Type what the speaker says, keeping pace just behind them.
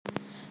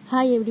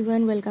Hi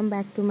everyone, welcome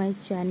back to my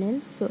channel.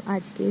 सो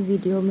आज के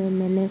video में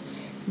मैंने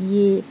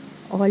ये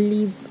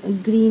olive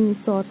green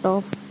sort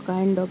of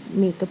kind of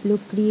makeup look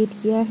create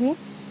किया है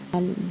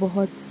एंड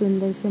बहुत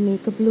सुंदर सा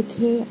मेकअप लुक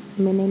है।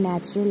 मैंने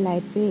नेचुरल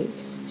लाइट पे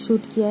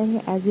शूट किया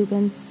है। एज यू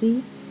कैन सी,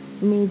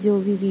 मैं जो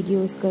भी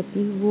वीडियोस करती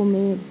हूँ वो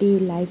मैं डे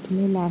लाइट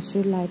में,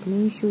 नेचुरल लाइट में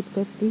ही शूट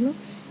करती हूँ।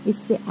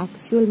 इससे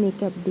एक्चुअल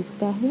मेकअप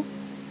दिखता है।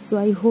 So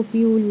I hope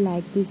you will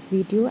like this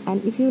video,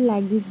 and if you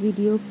like this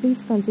video,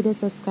 please consider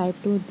subscribe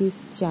to this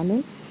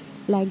channel,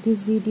 like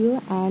this video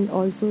and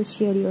also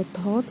share your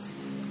thoughts.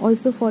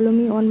 Also follow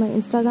me on my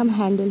Instagram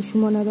handle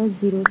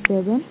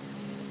shumonada07.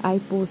 I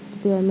post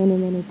there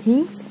many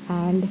things,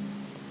 and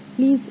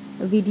please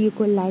video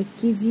को like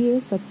कीजिए,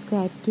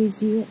 subscribe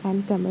कीजिए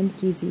and comment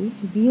कीजिए।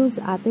 Views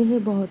आते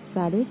हैं बहुत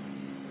सारे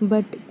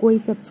but कोई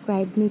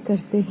subscribe नहीं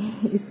करते हैं,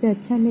 इससे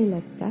अच्छा नहीं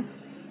लगता।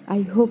 I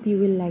hope you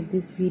will like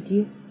this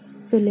video.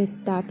 So let's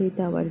start with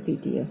our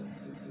video.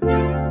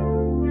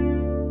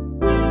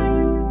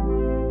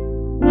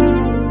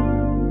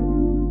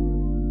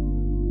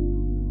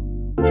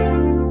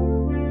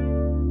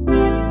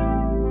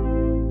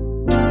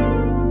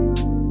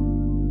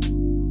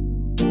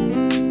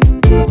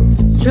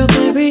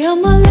 Strawberry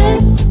on my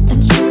lips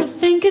and sugar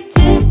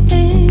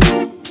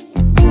fingertips.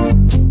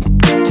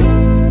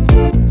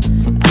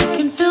 I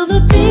can feel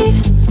the beat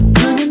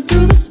running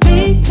through the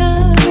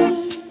speakers.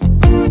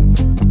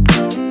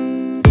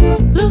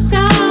 Blue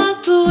skies,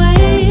 blue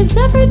waves,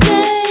 every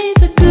day's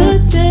a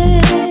good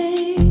day.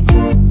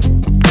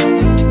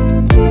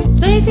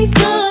 Lazy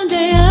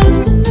Sunday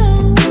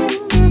afternoon,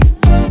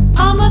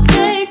 I'ma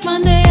take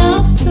Monday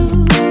off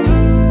too.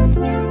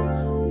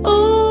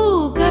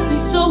 Ooh, got me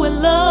so in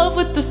love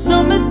with the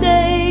summer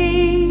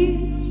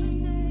days.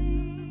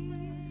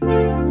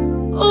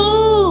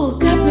 Ooh,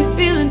 got me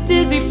feeling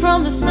dizzy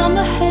from the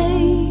summer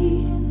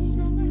haze.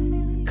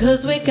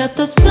 'Cause we got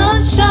the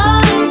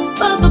sunshine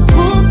by the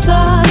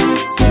poolside.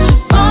 Such a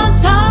fun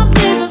time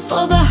living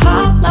for the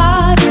hot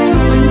life.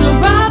 Bring the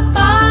right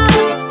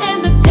vibes and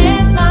the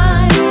tan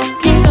lines.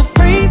 Keep a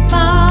free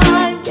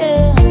mind,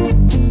 yeah.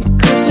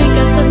 'Cause we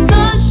got the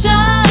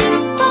sunshine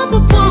by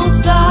the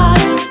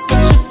poolside.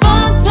 Such a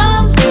fun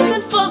time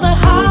living for the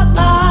hot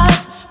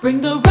life.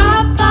 Bring the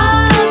right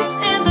vibes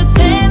and the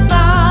tan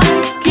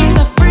lines. Keep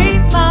a free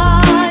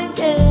mind,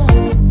 yeah.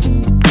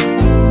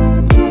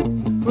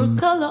 Rose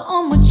color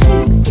on my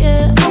cheeks,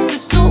 yeah. I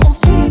feel so on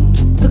fleek.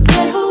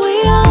 Forget who we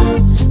are,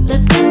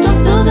 let's dance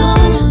until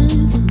dawn.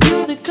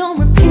 Music on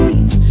repeat,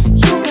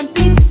 you can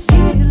beat this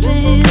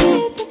feeling.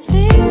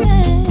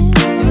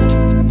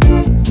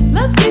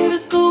 Let's keep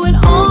this going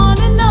on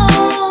and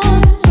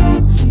on.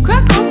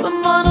 Crack open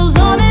models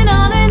on and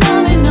on and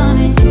on and on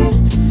it.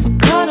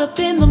 Caught up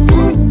in the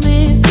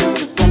moment, feels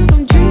just like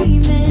I'm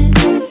dreaming.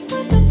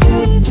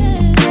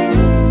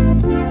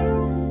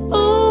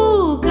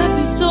 Ooh, got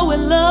me so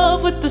in love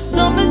with the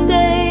summer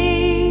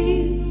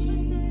days.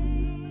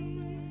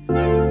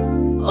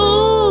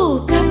 Ooh,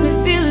 got me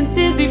feeling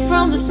dizzy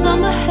from the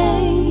summer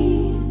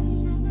haze.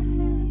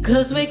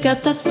 'Cause we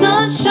got the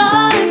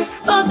sunshine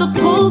by the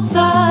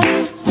poolside.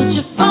 Such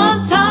a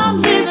fun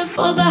time living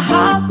for the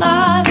hot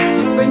life.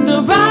 Bring the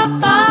right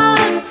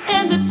vibes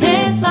and the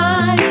tan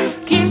lines.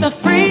 Keep the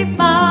free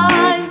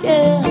mind,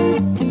 yeah.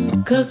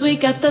 'Cause we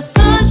got the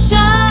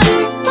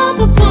sunshine by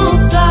the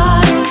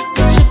poolside.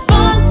 Such a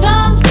fun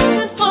time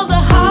living for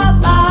the hot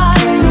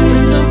life.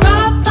 Bring the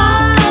right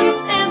vibes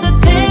and the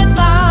tan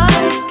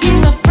lines. Keep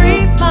the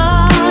free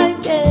mind,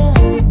 yeah.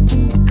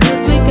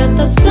 'Cause we got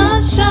the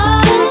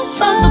sunshine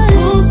by the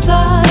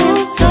poolside.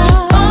 Such a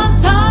fun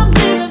time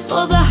living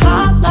for the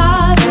hot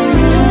life.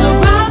 Bring the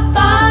right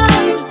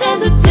vibes and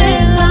the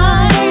tan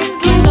lines.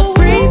 Keep the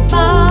free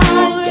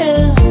mind,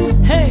 yeah.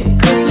 Hey,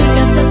 'cause we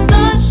got the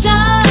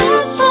sunshine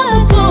by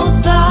the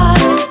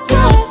poolside.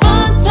 Such a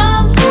fun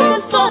time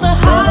living for the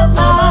hot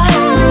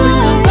life. Bring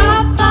the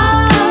right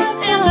vibes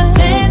and the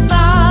tan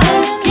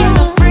lines. Keep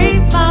the free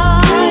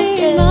mind,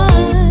 yeah.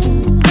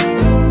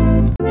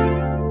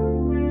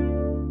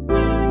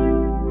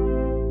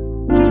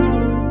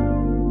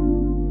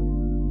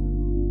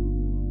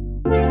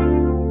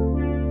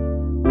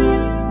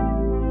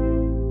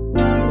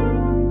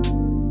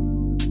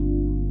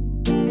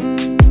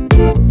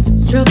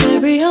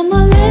 Strawberry on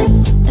my lips